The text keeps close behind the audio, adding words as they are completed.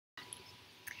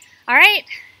All right,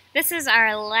 this is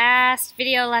our last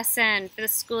video lesson for the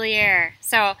school year.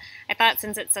 So I thought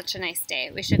since it's such a nice day,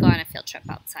 we should go on a field trip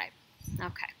outside.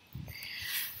 Okay.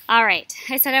 All right,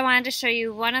 I said I wanted to show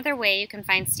you one other way you can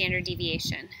find standard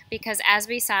deviation, because as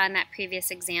we saw in that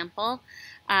previous example,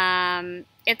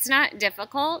 it's not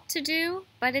difficult to do,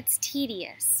 but it's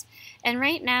tedious. And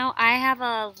right now I have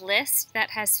a list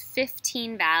that has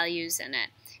 15 values in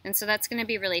it, and so that's going to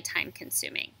be really time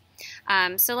consuming.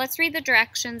 So let's read the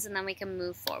directions and then we can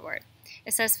move forward.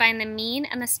 It says find the mean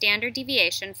and the standard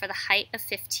deviation for the height of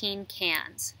 15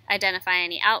 cans. Identify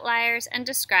any outliers and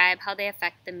describe how they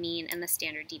affect the mean and the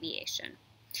standard deviation.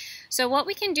 So what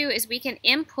we can do is we can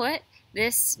input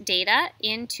this data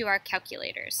into our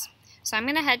calculators. So I'm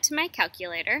going to head to my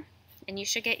calculator, and you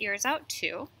should get yours out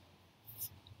too.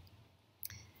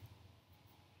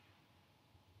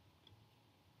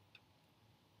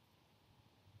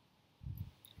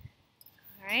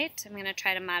 Alright, I'm going to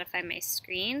try to modify my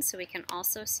screen so we can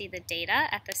also see the data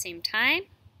at the same time.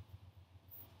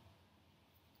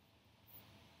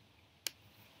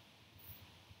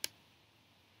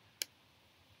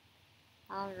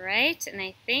 Alright, and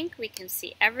I think we can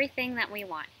see everything that we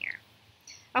want here.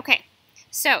 Okay,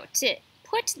 so to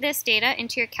put this data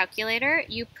into your calculator,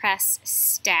 you press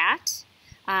Stat,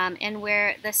 and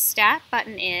where the Stat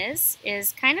button is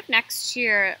kind of next to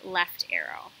your left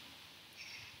arrow.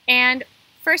 And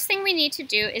first thing we need to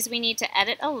do is we need to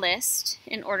edit a list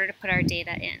in order to put our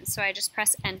data in. So I just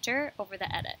press Enter over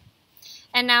the edit.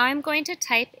 And now I'm going to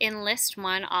type in list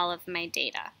 1 all of my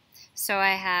data. So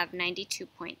I have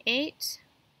 92.8,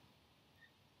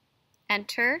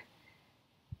 Enter,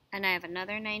 and I have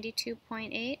another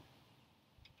 92.8,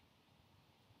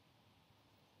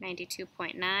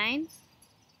 92.9.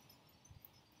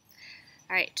 All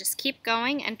right, just keep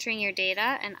going, entering your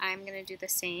data, and I'm going to do the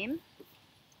same.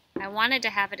 I wanted to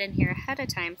have it in here ahead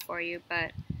of time for you,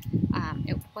 but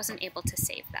it wasn't able to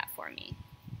save that for me.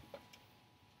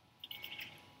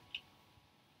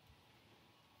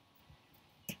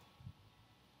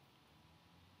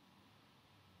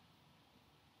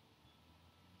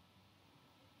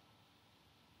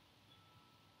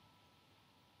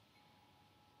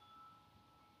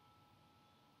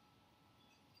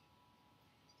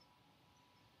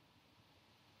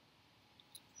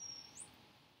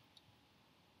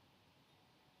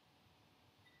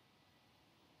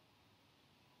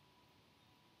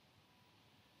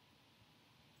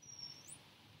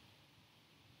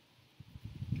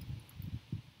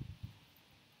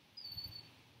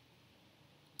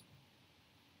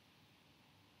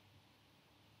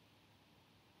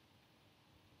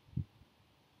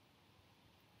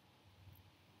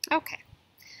 Okay,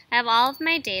 I have all of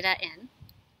my data in,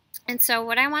 and so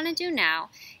what I want to do now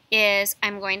is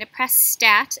I'm going to press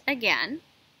Stat again,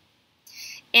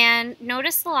 and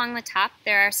notice along the top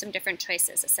there are some different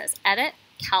choices. It says Edit,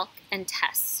 Calc, and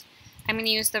Test. I'm going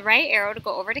to use the right arrow to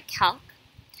go over to Calc,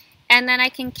 and then I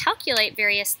can calculate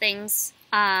various things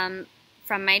from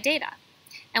my data.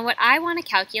 And what I want to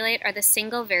calculate are the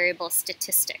single variable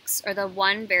statistics, or the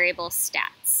one variable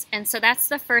stats. And so that's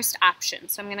the first option.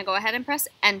 So I'm going to go ahead and press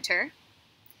Enter.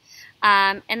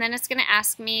 And then it's going to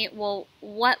ask me, well,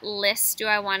 what list do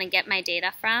I want to get my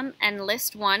data from? And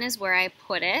list 1 is where I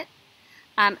put it.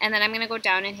 And then I'm going to go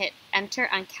down and hit Enter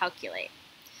on Calculate.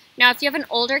 Now, if you have an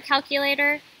older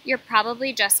calculator, you're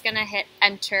probably just going to hit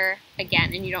Enter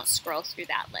again, and you don't scroll through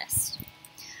that list.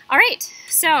 All right,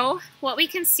 so what we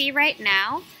can see right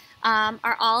now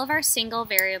are all of our single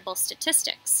variable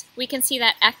statistics. We can see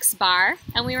that X bar,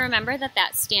 and we remember that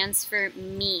that stands for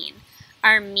mean.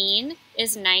 Our mean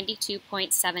is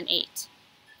 92.78.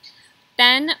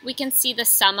 Then we can see the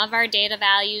sum of our data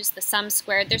values, the sum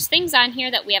squared. There's things on here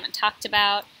that we haven't talked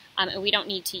about and we don't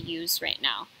need to use right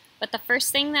now. But the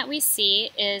first thing that we see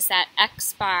is that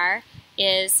X bar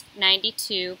is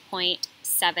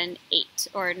 92.78,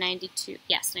 or 92,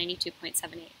 yes,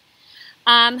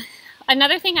 92.78.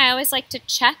 Another thing I always like to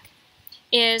check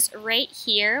is right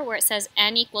here where it says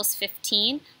n equals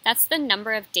 15. That's the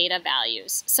number of data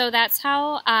values. So that's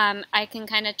how I can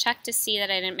kind of check to see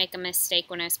that I didn't make a mistake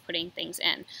when I was putting things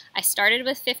in. I started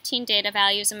with 15 data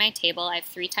values in my table. I have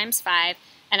 3 times 5,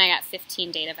 and I got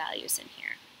 15 data values in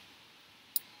here.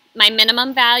 My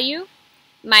minimum value,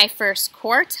 my first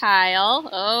quartile,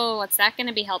 oh, what's that going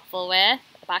to be helpful with?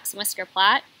 A box and whisker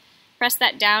plot. Press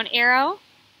that down arrow.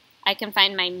 I can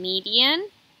find my median,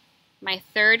 my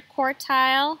third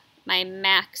quartile, my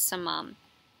maximum.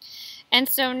 And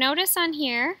so notice on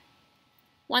here,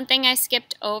 one thing I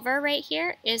skipped over right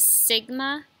here is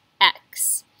sigma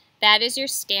x. That is your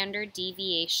standard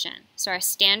deviation. So our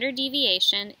standard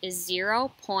deviation is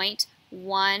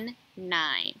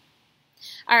 0.19.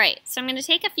 All right, so I'm going to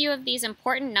take a few of these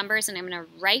important numbers and I'm going to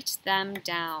write them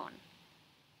down.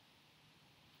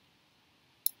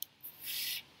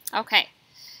 Okay,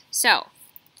 so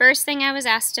first thing I was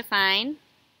asked to find,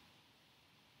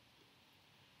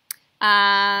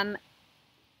 I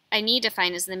need to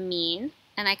find is the mean,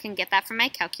 and I can get that from my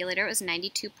calculator. It was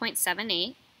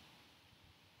 92.78.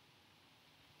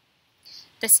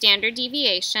 The standard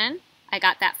deviation, I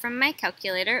got that from my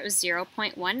calculator. It was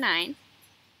 0.19.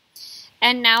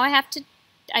 And now I have to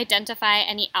identify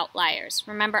any outliers.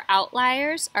 Remember,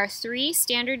 outliers are 3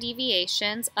 standard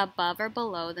deviations above or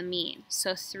below the mean.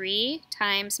 So 3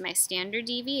 times my standard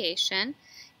deviation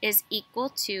is equal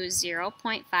to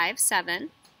 0.57.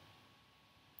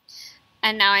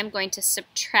 And now I'm going to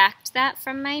subtract that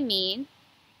from my mean.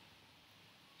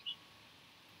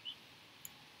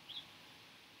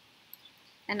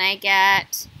 And I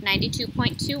get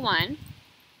 92.21.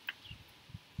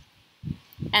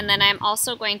 And then I'm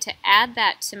also going to add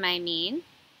that to my mean.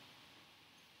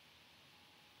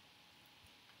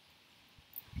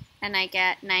 And I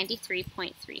get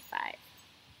 93.35.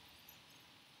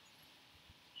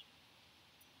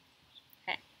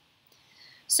 Okay.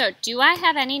 So do I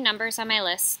have any numbers on my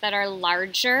list that are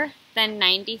larger than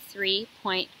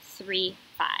 93.35?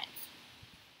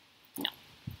 No.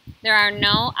 There are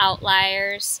no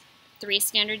outliers, 3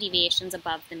 standard deviations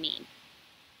above the mean.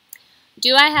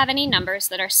 Do I have any numbers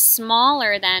that are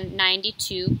smaller than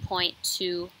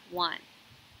 92.21?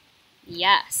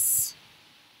 Yes.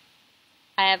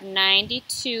 I have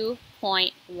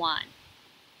 92.1.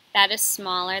 That is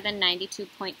smaller than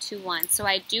 92.21. So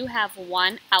I do have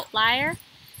one outlier.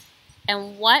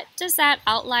 And what does that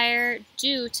outlier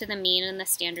do to the mean and the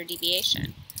standard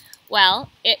deviation? Well,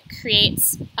 it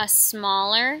creates a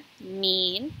smaller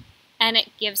mean and it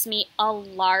gives me a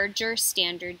larger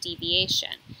standard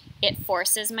deviation. It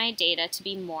forces my data to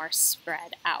be more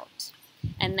spread out.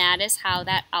 And that is how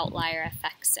that outlier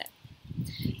affects it.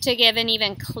 To give an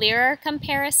even clearer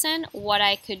comparison, what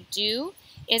I could do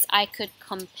is I could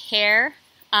compare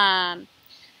my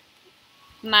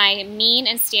mean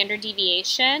and standard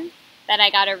deviation that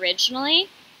I got originally,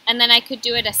 and then I could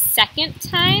do it a second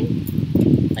time.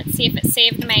 Let's see if it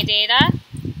saved my data.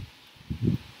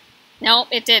 Nope,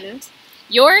 it didn't.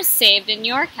 Yours saved in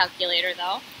your calculator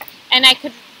though. And I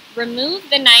could remove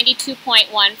the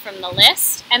 92.1 from the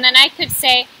list, and then I could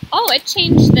say, oh, it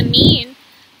changed the mean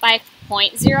by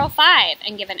 0.05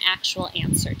 and give an actual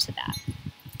answer to that.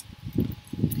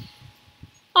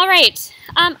 All right,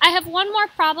 I have one more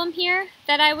problem here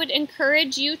that I would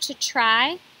encourage you to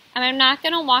try. I'm not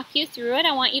going to walk you through it.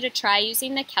 I want you to try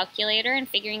using the calculator and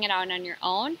figuring it out on your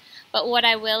own. But what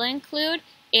I will include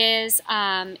is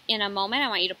in a moment, I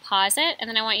want you to pause it, and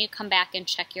then I want you to come back and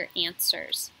check your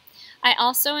answers. I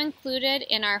also included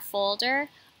in our folder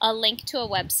a link to a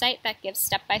website that gives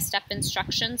step-by-step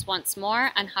instructions once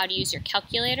more on how to use your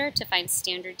calculator to find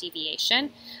standard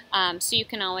deviation, so you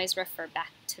can always refer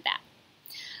back to that.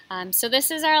 So this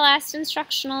is our last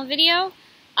instructional video.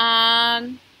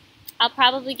 I'll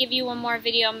probably give you one more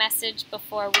video message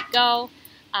before we go,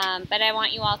 but I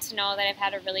want you all to know that I've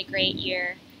had a really great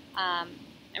year. I'm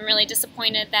really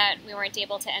disappointed that we weren't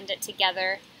able to end it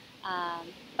together.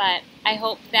 But I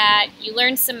hope that you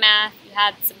learned some math, you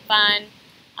had some fun,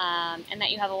 and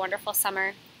that you have a wonderful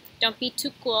summer. Don't be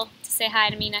too cool to say hi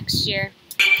to me next year.